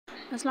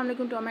Assalamu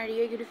alaikum to my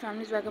dear YouTube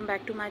families. Welcome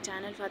back to my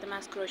channel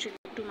Fatima's Crochet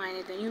to my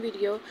new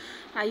video.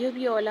 I hope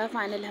you all are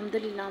fine.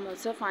 Alhamdulillah, I'm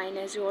also fine.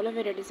 As you all have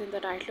already seen the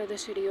title of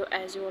this video,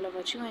 as you all are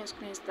watching my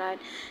screen, is that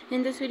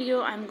in this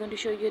video I'm going to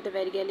show you the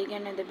very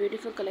elegant and the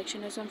beautiful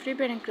collection of some free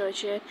pattern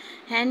crochet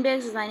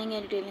handbags, designing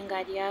and detailing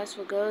ideas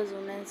for girls,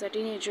 women,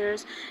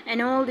 teenagers,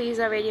 and all these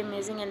are very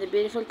amazing and the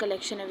beautiful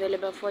collection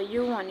available for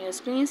you on your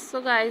screens.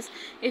 So guys,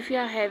 if you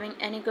are having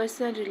any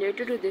question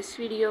related to this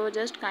video,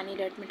 just kindly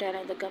let me tell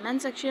in the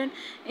comment section.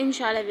 Inshallah,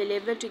 will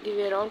able to give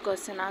you all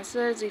question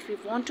answers. If you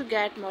want to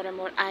get more and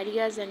more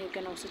ideas, then you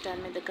can also tell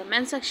me in the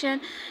comment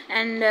section.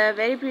 And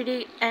very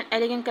pretty and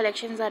elegant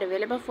collections are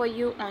available for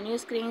you on your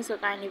screen. So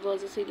kindly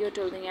watch this video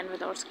till the end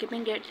without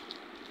skipping it.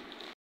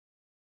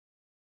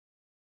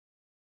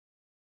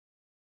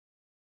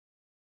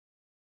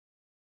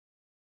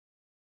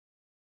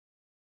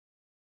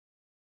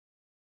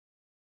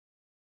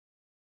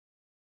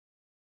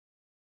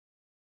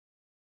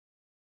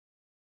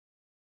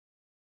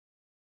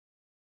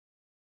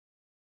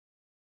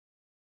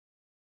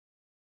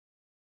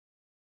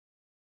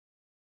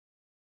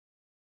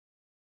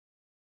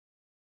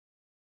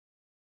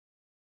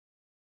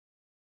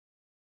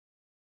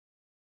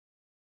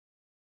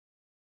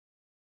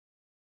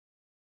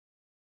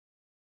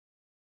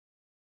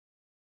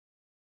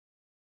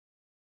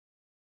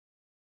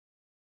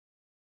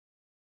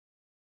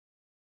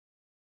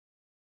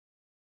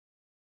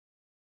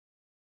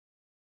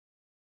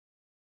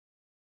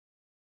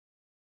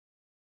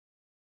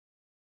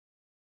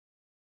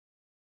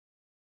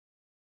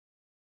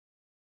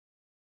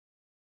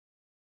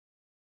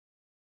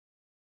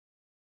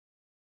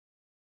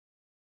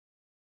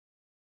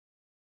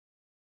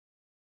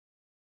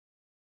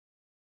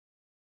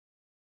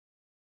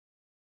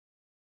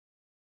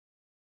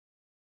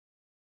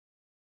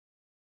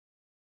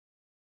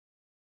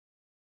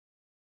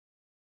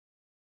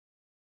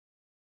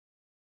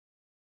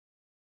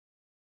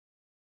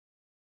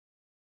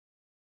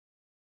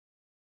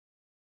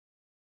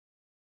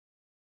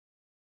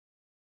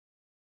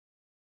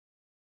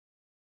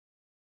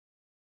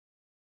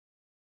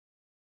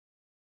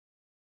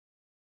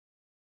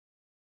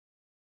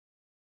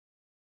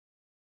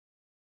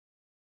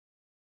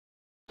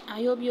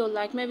 I hope you all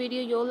like my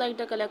video. You all like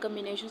the color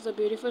combinations of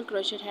beautiful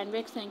crochet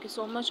handbags. Thank you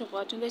so much for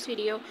watching this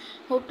video.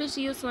 Hope to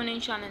see you soon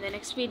inshallah in the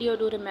next video.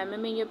 Do remember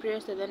me in your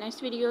prayers till the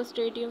next video.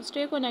 Stay tuned,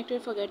 stay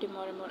connected for getting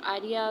more and more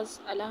ideas.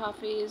 Allah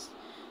Hafiz.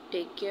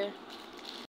 Take care.